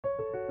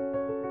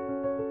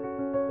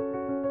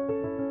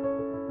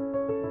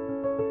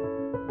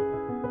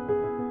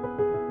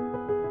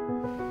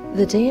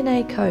The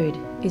DNA code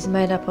is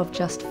made up of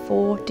just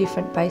 4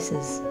 different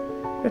bases,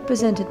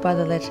 represented by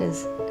the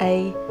letters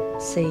A,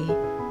 C,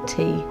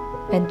 T,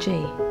 and G.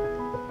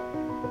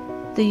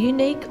 The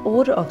unique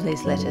order of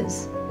these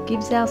letters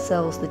gives our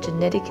cells the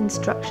genetic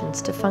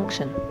instructions to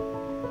function.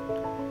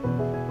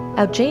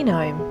 Our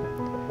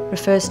genome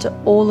refers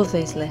to all of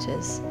these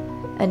letters,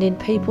 and in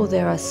people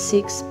there are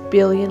 6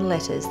 billion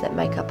letters that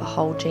make up a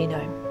whole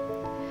genome.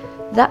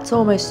 That's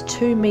almost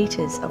 2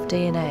 meters of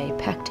DNA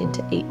packed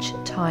into each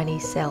tiny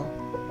cell.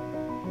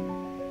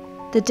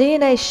 The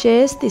DNA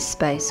shares this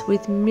space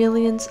with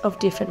millions of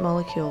different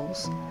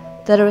molecules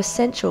that are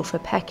essential for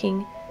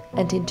packing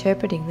and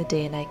interpreting the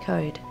DNA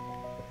code.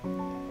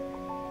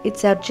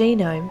 It's our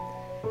genome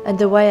and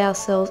the way our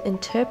cells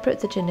interpret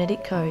the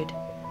genetic code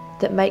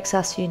that makes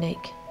us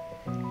unique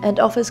and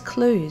offers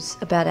clues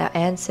about our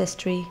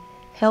ancestry,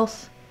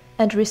 health,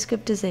 and risk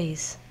of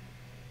disease.